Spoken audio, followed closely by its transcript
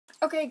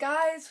Okay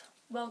guys,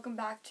 welcome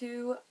back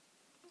to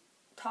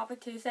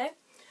Topic Tuesday.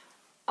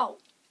 Oh,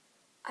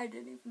 I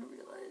didn't even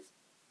realize.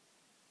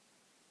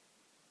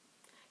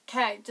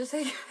 Okay, just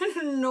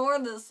ignore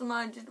the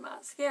smudged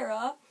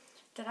mascara.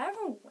 Did I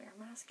even wear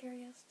mascara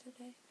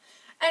yesterday?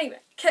 Anyway,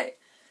 okay,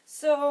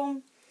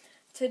 so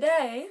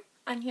today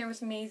I'm here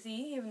with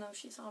Maisie, even though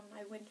she's on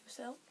my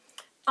windowsill.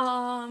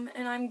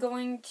 And I'm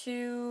going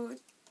to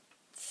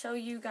show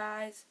you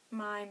guys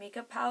my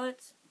makeup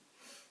palettes.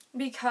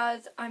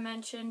 Because I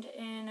mentioned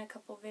in a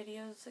couple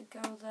videos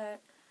ago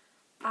that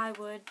I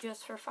would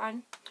just for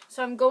fun.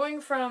 So I'm going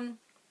from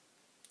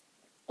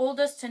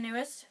oldest to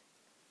newest.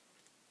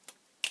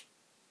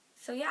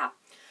 So yeah.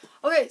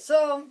 Okay,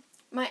 so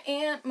my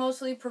aunt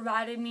mostly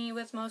provided me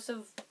with most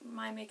of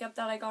my makeup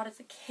that I got as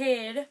a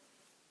kid.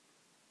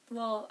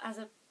 Well, as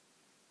a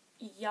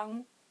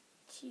young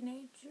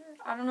teenager.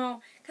 I don't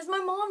know. Because my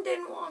mom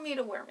didn't want me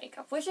to wear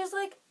makeup, which is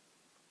like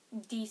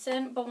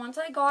decent. But once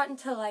I got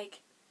into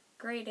like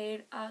grade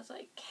 8, I was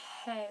like,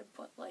 hey,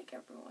 but like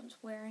everyone's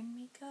wearing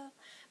makeup.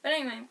 But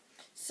anyway,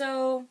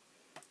 so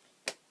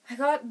I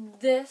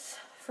got this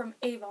from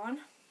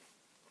Avon,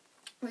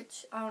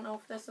 which I don't know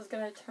if this is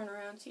gonna turn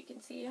around so you can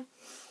see.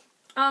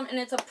 And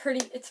it's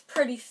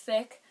pretty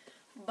thick,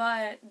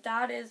 but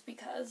that is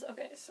because,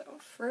 okay, so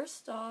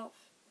first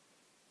off,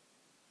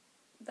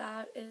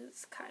 that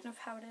is kind of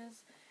how it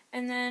is.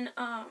 And then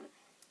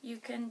you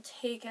can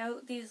take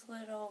out these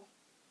little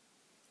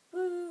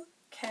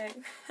okay.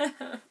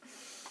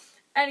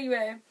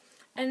 Anyway,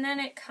 and then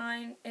it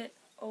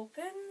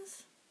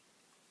opens.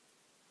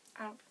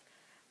 How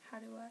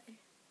do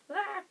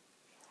I?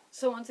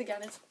 So once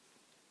again,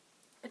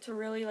 it's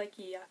really like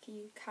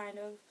yucky kind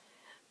of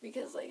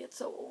because like it's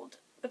so old.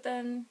 But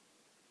then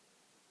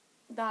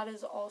that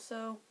is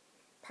also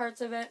parts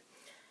of it.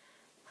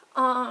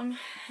 And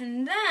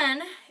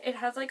then it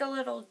has like a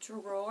little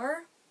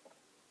drawer.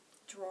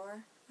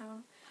 I don't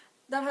know,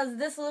 that has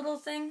this little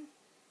thing,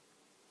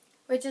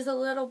 which is a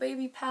little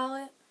baby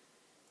palette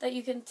that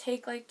you can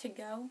take like to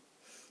go.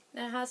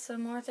 Then it has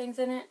some more things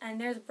in it, and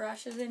there's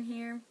brushes in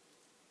here.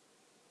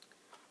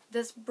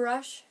 This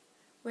brush,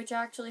 which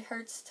actually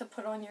hurts to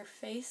put on your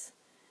face,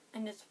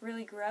 and it's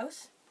really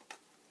gross.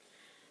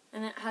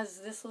 And it has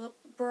this little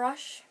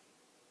brush.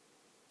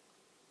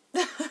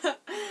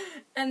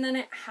 And then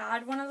it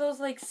had one of those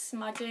like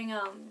smudging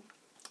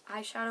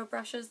eyeshadow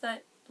brushes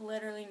that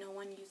literally no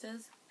one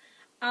uses.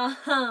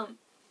 But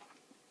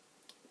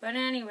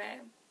anyway,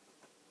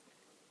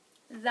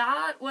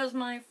 that was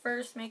my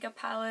first makeup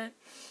palette,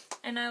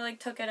 and I like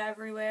took it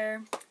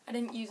everywhere. I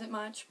didn't use it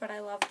much, but I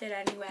loved it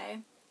anyway.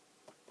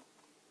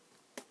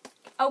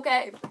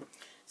 Okay,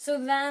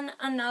 so then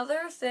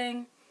another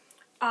thing,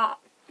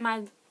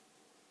 my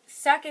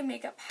second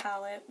makeup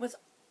palette was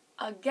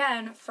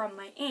again from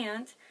my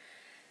aunt,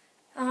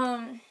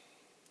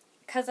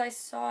 because I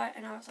saw it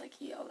and I was like,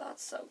 yo,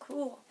 that's so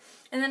cool.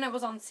 And then it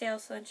was on sale,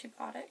 so then she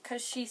bought it,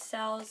 because she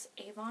sells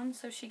Avon,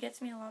 so she gets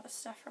me a lot of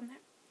stuff from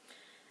there.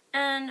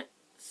 And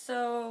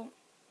so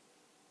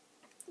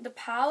the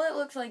palette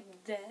looks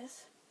like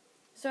this.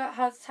 So it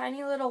has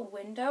tiny little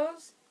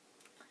windows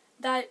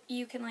that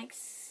you can like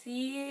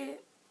see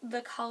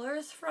the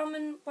colors from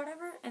and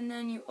whatever, and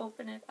then you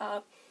open it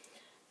up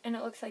and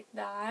it looks like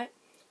that.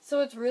 So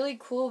it's really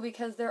cool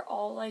because they're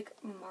all like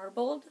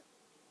marbled.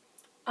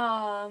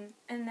 And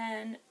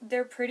then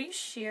they're pretty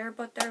sheer,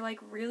 but they're like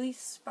really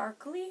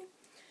sparkly.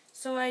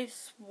 So I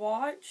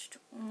swatched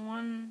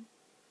one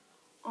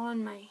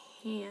on my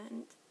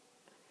hand.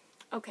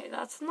 Okay,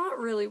 that's not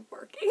really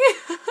working.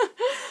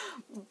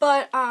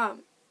 But,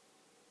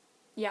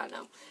 yeah,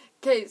 no.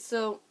 Okay,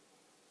 so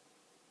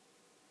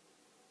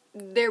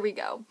there we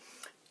go.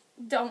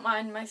 Don't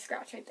mind my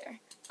scratch right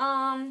there.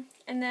 And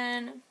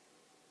then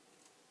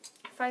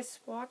if I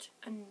swatch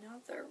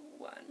another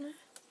one,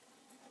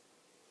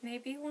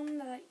 maybe one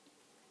that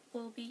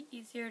will be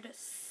easier to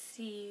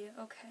see.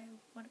 Okay,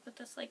 what about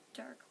this like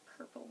dark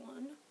purple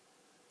one?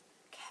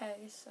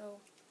 Okay, so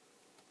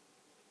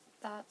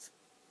that's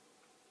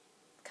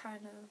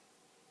kind of,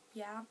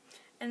 yeah.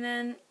 And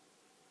then,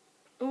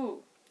 ooh,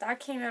 that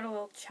came out a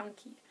little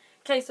chunky.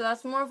 Okay, so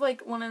that's more of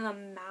like one of the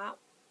matte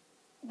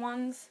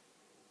ones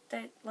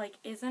that like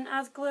isn't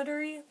as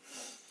glittery.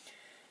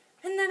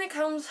 And then it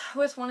comes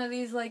with one of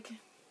these like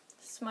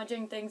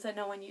smudging things that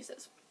no one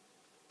uses.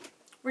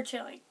 We're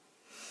chilling.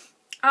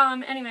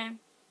 Anyway,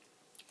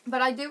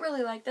 but I do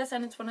really like this,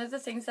 and it's one of the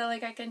things that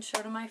like I can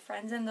show to my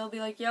friends and they'll be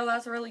like, yo,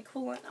 that's really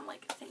cool, and I'm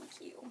like,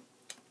 thank you.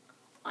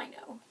 I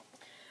know.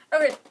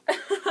 Okay.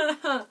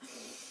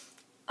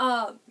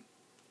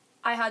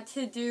 I had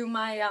to do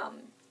my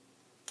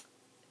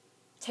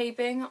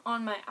taping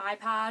on my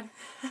iPad.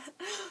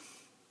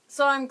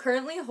 So I'm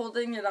currently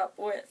holding it up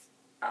with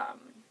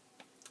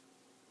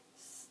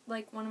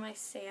like one of my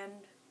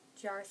sand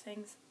jar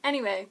things.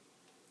 Anyway,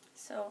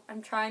 so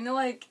I'm trying to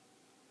like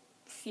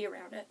see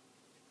around it.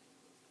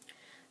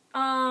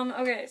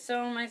 Okay,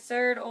 so my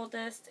third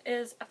oldest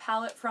is a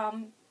palette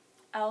from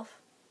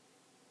e.l.f.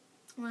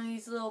 One of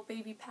these little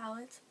baby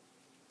palettes.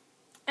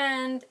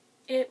 And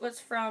it was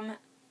from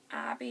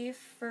Abby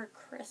for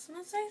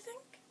Christmas, I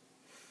think.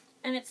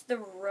 And it's the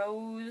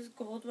rose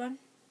gold one.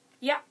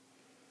 Yeah.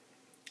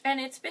 And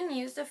it's been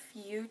used a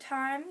few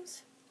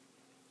times.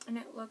 And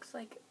it looks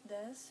like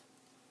this.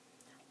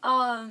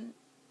 And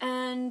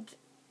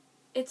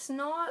it's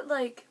not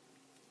like,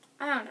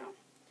 I don't know.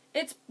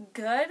 It's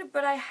good,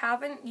 but I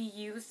haven't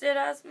used it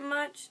as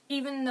much.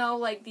 Even though,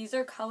 like, these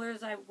are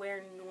colors I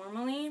wear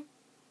normally.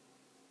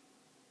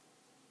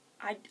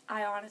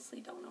 I honestly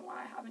don't know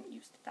why I haven't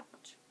used it that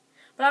much.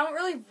 But I don't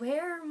really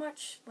wear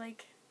much,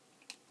 like,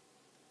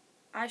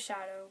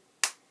 eyeshadow.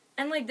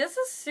 And, like, this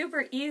is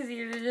super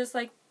easy to just,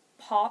 like,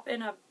 pop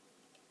in a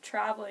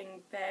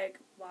traveling bag.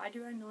 Why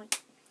do I not?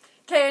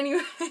 Okay,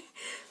 anyway.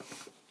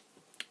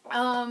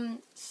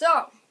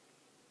 So,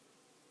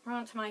 we're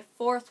on to my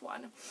fourth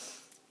one.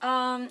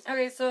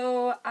 Okay,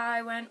 so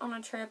I went on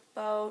a trip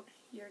about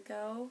a year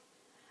ago,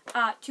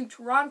 to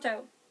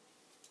Toronto.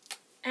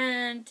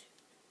 And,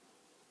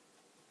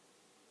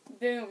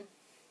 boom.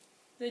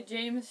 The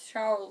James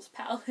Charles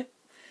palette.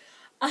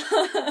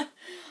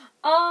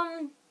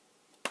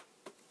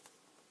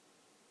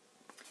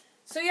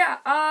 So yeah,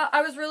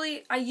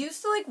 I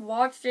used to, like,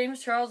 watch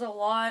James Charles a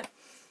lot.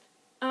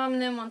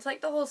 And then once,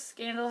 like, the whole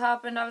scandal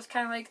happened, I was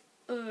kind of like,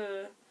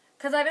 ugh.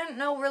 Because I didn't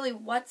know really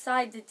what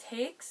side to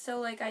take, so,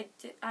 like,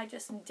 I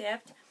just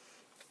dipped.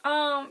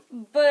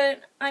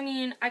 But, I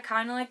mean, I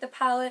kind of like the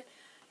palette.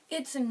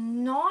 It's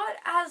not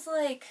as,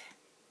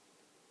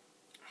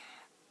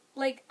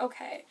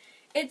 okay,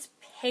 it's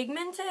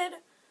pigmented,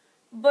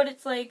 but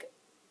it's, like,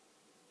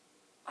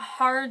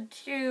 hard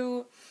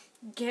to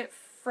get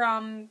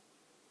from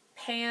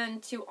pan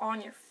to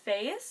on your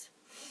face.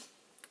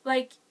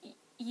 Like,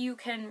 you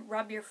can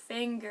rub your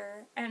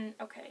finger, and,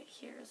 okay,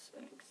 here's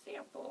an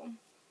example.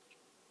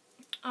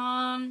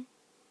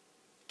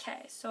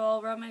 Okay, so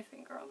I'll rub my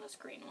finger on this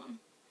green one.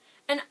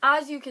 And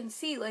as you can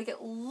see, like,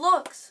 it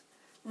looks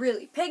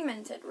really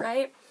pigmented,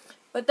 right?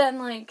 But then,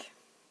 like,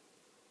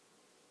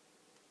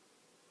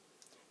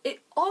 it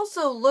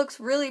also looks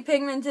really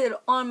pigmented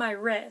on my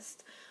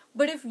wrist.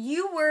 But if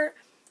you were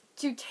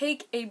to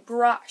take a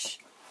brush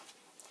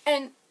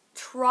and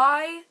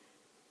try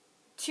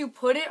to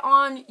put it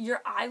on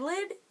your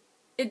eyelid,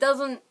 it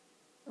doesn't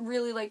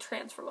really, like,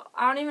 transfer well.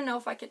 I don't even know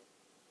if I could.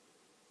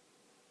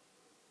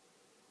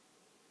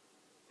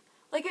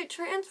 Like, it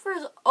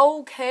transfers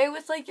okay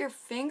with, like, your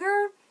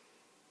finger,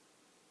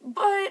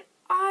 but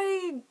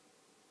I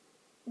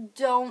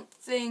don't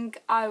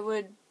think I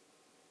would,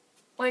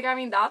 like, I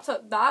mean, that's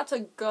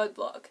a good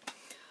look.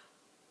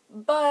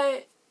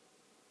 But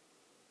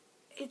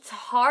it's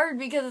hard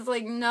because it's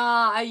like,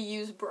 nah, I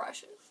use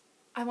brushes.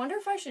 I wonder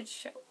if I should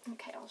show.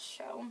 Okay, I'll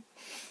show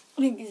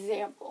an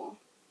example.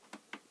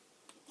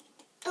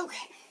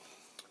 Okay.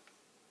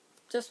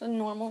 Just a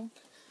normal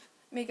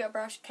makeup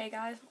brush. Okay,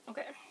 guys?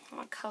 Okay.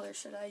 What color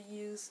should I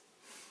use?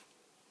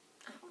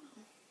 I don't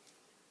know.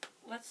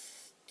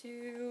 Let's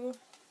do,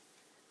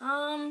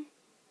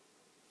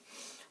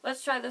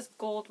 let's try this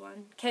gold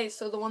one. Okay,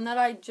 so the one that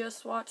I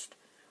just watched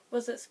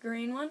was this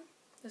green one.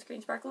 This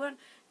green sparkle one.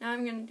 Now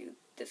I'm going to do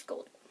this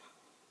gold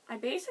one. I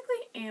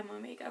basically am a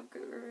makeup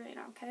guru right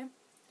now, okay?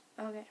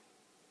 Okay.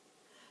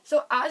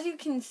 So as you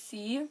can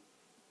see,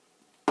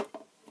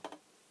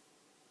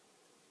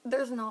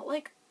 there's not,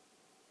 like,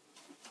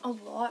 a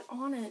lot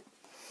on it.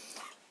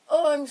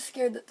 Oh, I'm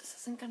scared that this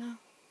isn't gonna.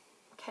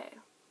 Okay.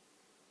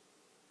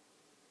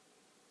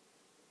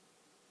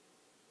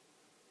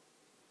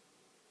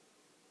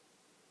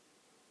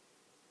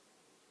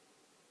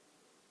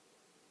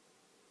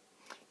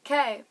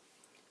 Okay.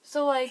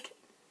 So, like,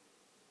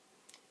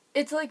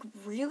 it's, like,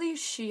 really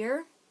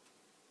sheer.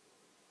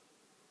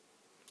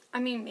 I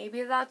mean,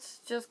 maybe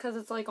that's just because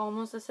it's, like,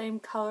 almost the same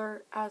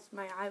color as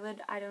my eyelid.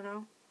 I don't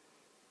know.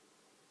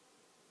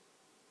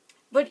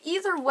 But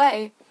either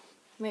way,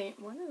 wait,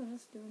 what is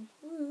this doing?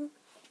 Ooh,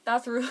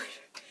 that's really,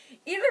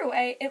 either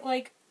way, it,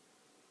 like,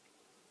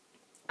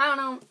 I don't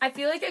know, I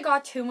feel like it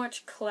got too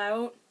much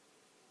clout,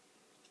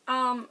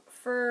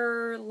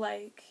 for,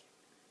 like,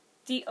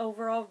 the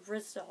overall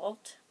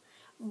result.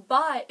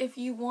 But if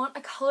you want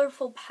a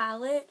colorful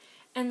palette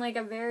and, like,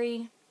 a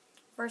very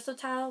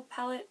versatile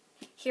palette,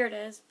 here it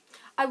is.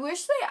 I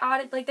wish they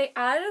added, like,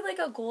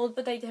 a gold,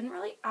 but they didn't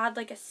really add,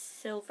 like, a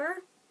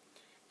silver.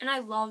 And I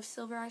love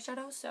silver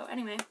eyeshadow, so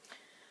anyway.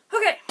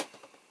 Okay.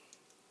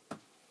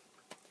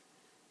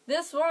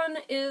 This one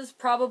is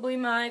probably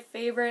my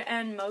favorite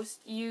and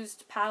most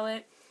used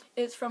palette.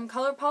 It's from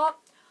ColourPop.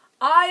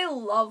 I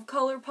love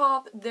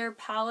ColourPop. Their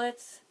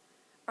palettes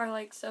are,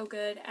 like, so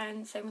good,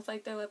 and same with,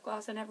 like, their lip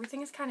gloss, and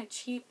everything is kind of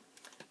cheap.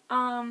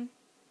 But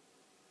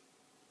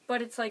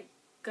it's, like,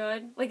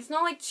 good. Like, it's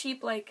not, like,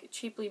 cheap, like,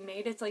 cheaply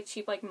made. It's, like,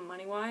 cheap, like,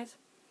 money-wise.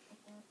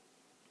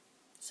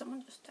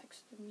 Someone just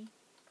texted me.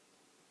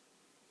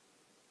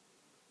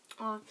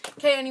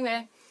 Okay,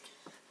 anyway.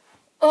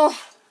 Oh,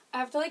 I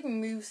have to, like,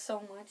 move so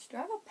much. Do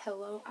I have a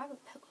pillow? I have a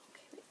pillow.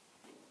 Okay, wait.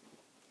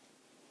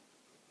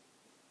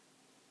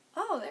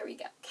 Oh, there we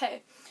go.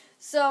 Okay.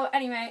 So,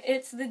 anyway,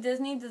 it's the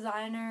Disney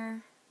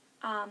designer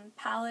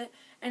palette,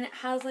 and it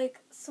has like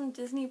some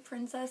Disney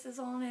princesses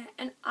on it,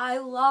 and I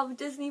love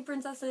Disney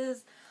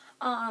princesses.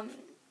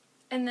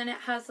 And then it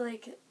has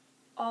like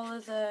all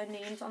of the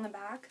names on the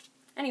back.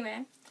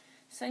 Anyway,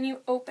 so then you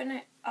open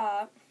it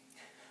up.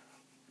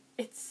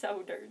 It's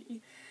so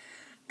dirty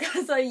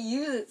because I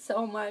use it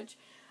so much.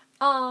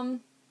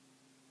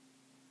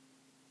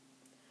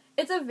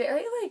 It's a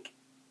very like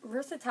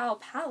versatile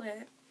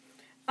palette.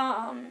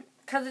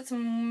 Because it's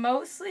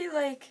mostly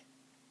like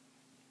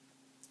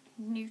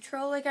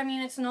neutral. Like, I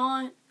mean, it's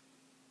not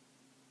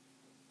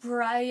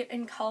bright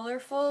and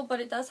colorful, but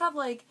it does have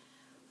like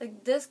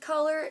this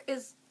color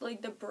is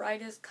like the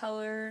brightest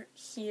color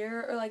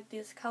here, or like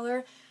this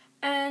color,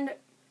 and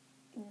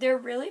they're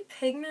really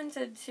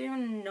pigmented too,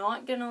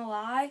 not gonna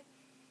lie.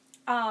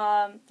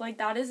 Like,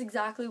 that is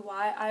exactly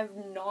why I've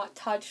not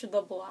touched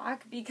the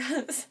black,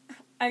 because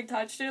I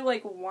touched it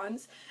like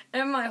once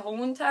and my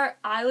whole entire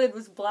eyelid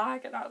was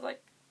black, and I was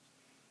like,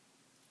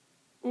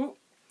 ooh.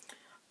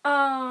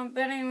 But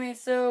anyway,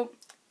 so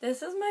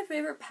this is my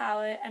favorite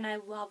palette and I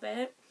love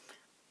it.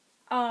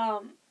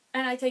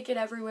 And I take it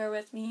everywhere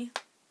with me.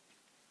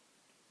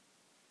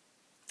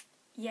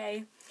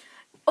 Yay.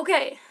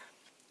 Okay,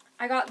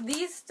 I got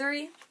these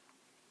 3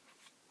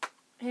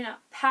 in a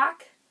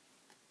pack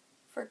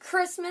for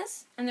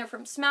Christmas, and they're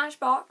from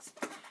Smashbox,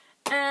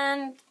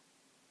 and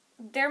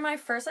they're my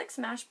first like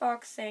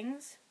Smashbox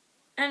things,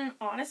 and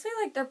honestly,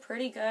 like, they're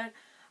pretty good.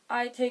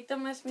 I take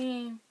them with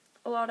me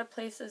a lot of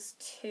places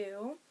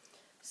too.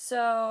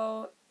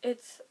 So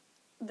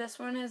this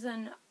one is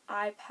an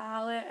eye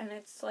palette, and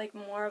it's like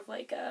more of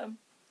like a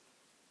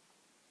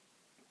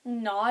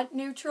not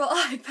neutral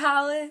eye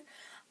palette.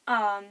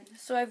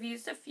 So I've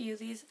used a few of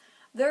these.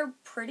 They're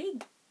pretty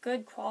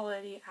good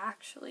quality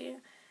actually,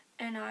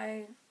 and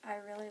I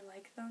really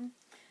like them.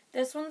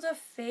 This one's a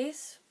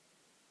face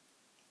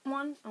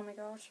one. Oh my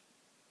gosh.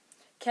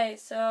 Okay,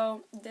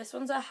 so this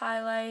one's a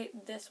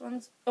highlight, this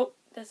one's a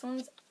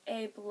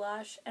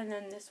blush, and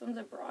then this one's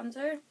a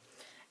bronzer.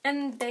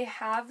 And they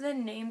have the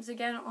names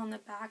again on the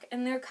back,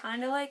 and they're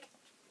kind of like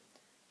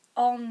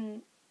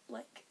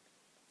like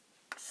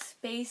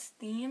space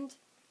themed.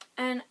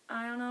 And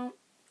I don't know.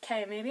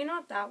 Okay, maybe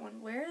not that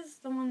one. Where is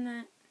the one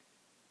that...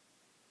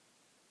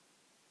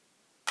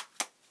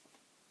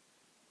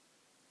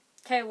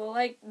 Okay, well,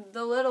 like,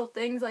 the little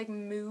things, like,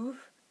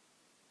 move.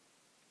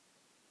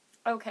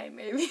 Okay,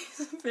 maybe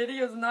the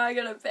video's not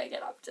gonna pick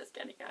it up. Just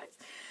kidding, guys.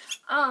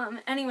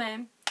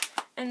 Anyway.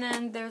 And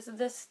then there's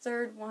this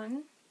third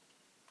one.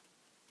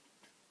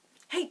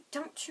 Hey,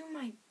 don't chew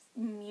my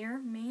mirror,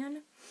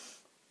 man.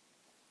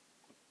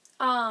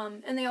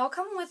 And they all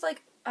come with,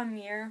 like, a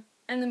mirror.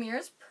 And the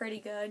mirror's pretty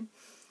good.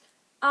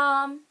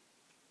 But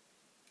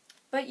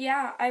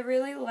yeah, I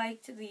really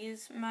liked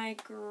these. My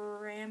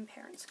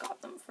grandparents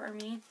got them for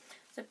me.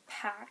 It's a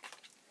pack.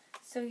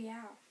 So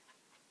yeah.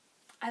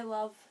 I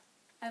love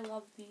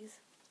these.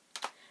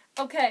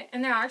 Okay,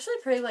 and they're actually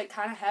pretty, like,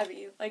 kind of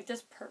heavy. Like,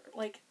 just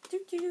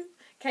doo-doo.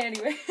 Okay,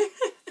 anyway.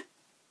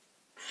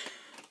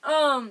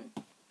 Oh,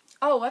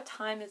 what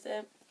time is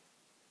it?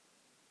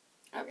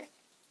 Okay.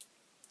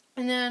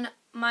 And then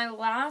my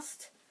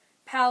last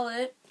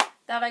palette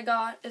that I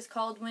got is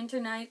called Winter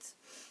Nights,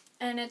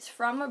 and it's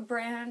from a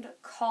brand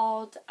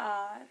called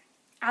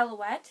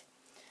Alouette.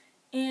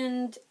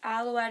 And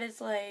Alouette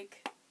is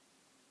like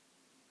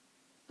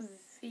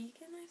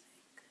vegan, I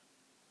think.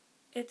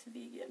 It's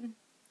vegan.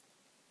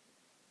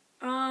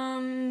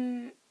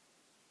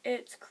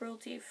 It's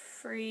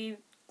cruelty-free,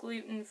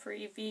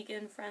 gluten-free,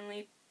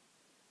 vegan-friendly,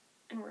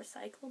 and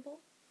recyclable.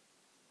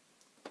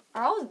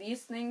 Are all of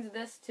these things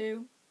this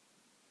too?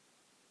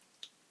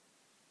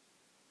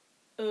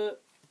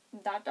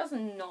 That does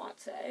not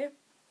say.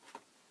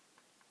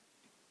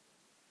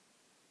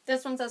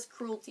 This one says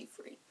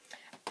cruelty-free.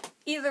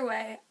 Either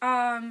way,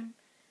 and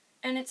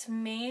it's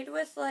made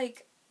with,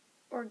 like,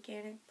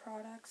 organic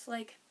products,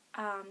 like,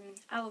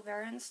 aloe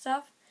vera and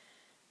stuff.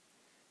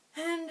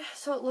 And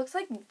so it looks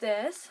like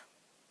this.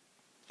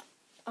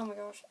 Oh my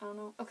gosh, I don't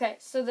know. Okay,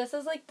 so this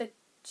is, like, the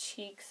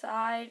cheek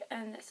side,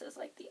 and this is,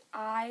 like, the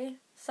eye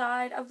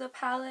side of the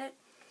palette.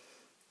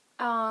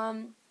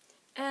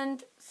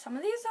 And some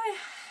of these I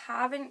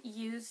haven't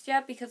used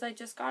yet because I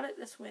just got it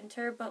this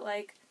winter, but,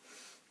 like,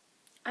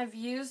 I've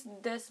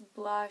used this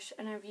blush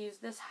and I've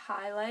used this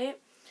highlight.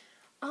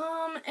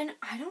 And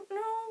I don't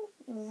know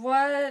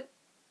what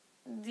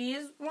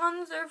these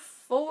ones are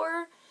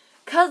for,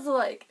 'cause,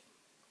 like,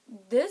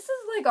 this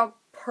is, like, a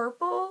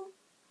purple,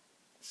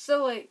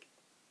 so, like,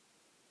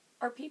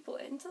 are people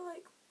into,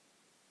 like,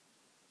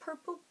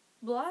 purple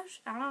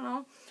blush? I don't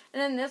know.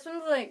 And then this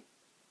one's, like,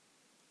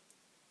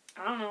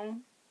 I don't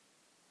know.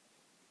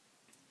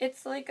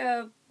 It's, like,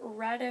 a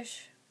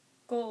reddish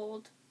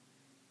gold.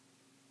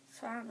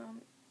 So, I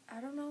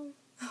don't know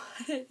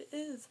what it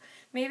is.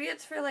 Maybe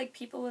it's for, like,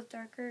 people with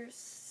darker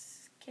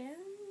skin?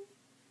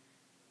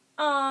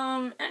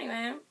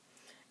 Anyway.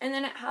 And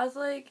then it has,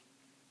 like,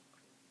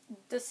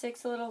 the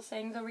 6 little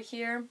things over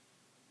here.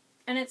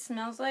 And it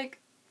smells like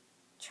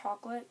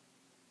chocolate.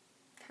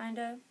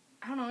 Kinda.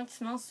 I don't know, it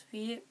smells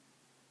sweet.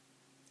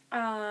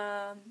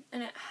 And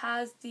it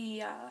has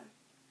the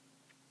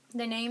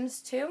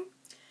names too.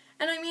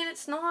 And I mean,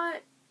 it's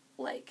not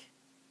like,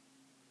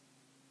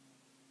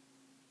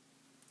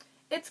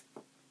 it's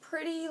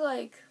pretty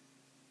like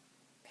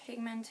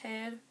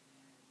pigmented.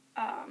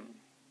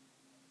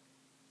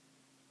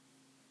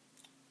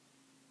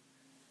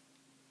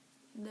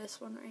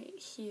 This one right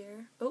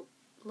here. Oh,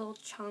 little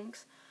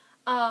chunks.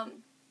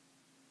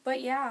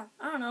 But yeah,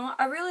 I don't know.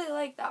 I really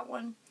like that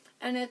one.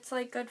 And it's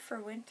like good for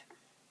winter.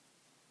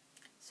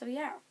 So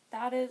yeah,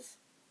 that is...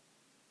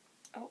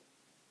 Oh,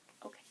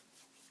 okay.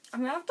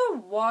 I'm gonna have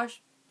to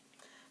wash...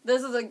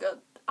 This is a good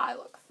eye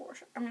look for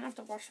sure. I'm gonna have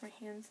to wash my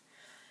hands.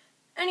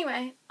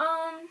 Anyway,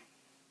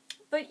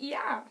 but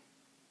yeah.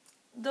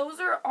 Those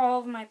are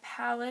all of my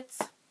palettes.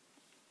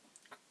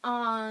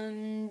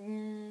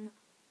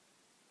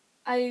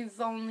 I've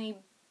only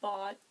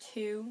bought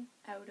 2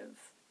 out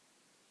of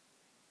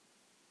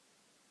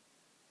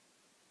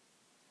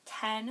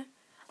 10.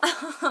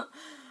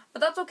 But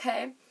that's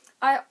okay.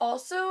 I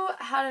also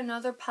had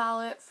another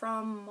palette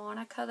from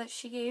Monica that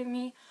she gave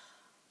me,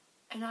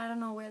 and I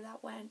don't know where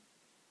that went.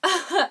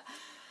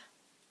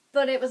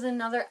 But it was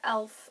another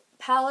e.l.f.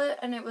 palette,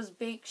 and it was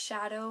Baked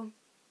Shadow,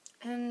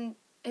 and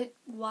it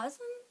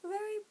wasn't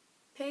very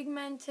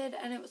pigmented,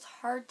 and it was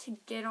hard to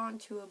get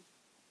onto a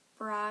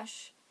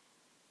brush.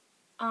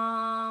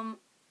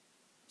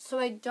 So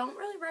I don't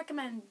really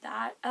recommend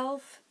that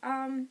e.l.f.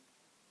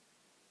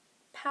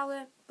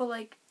 palette, but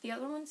like the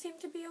other ones seem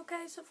to be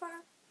okay so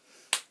far.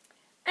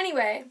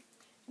 Anyway,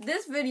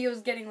 this video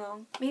is getting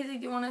long. Maisie,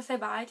 do you want to say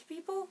bye to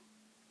people?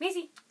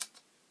 Maisie,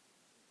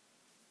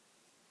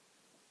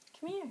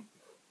 come here.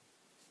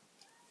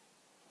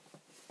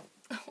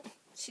 Oh,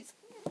 she's...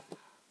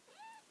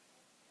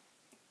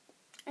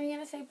 Are you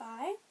gonna say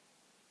bye?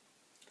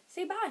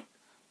 Say bye.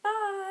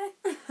 Bye.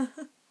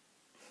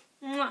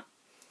 Mwah.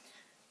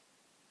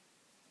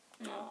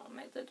 Oh,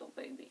 my little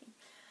baby.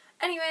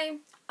 Anyway,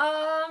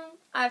 I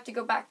have to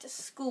go back to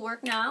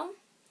schoolwork now.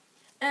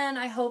 And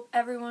I hope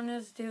everyone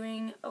is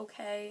doing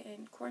okay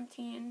in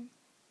quarantine.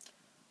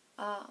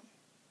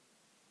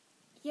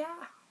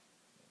 Yeah.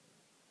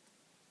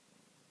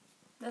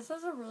 This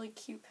is a really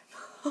cute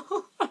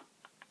pimple.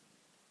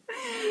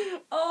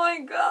 Oh my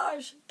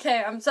gosh.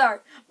 Okay, I'm sorry.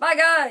 Bye,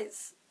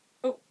 guys.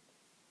 Oh.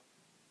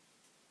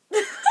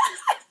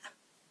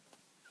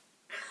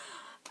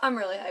 I'm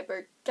really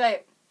hyper.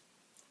 Okay.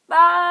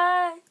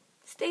 Bye.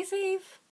 Stay safe.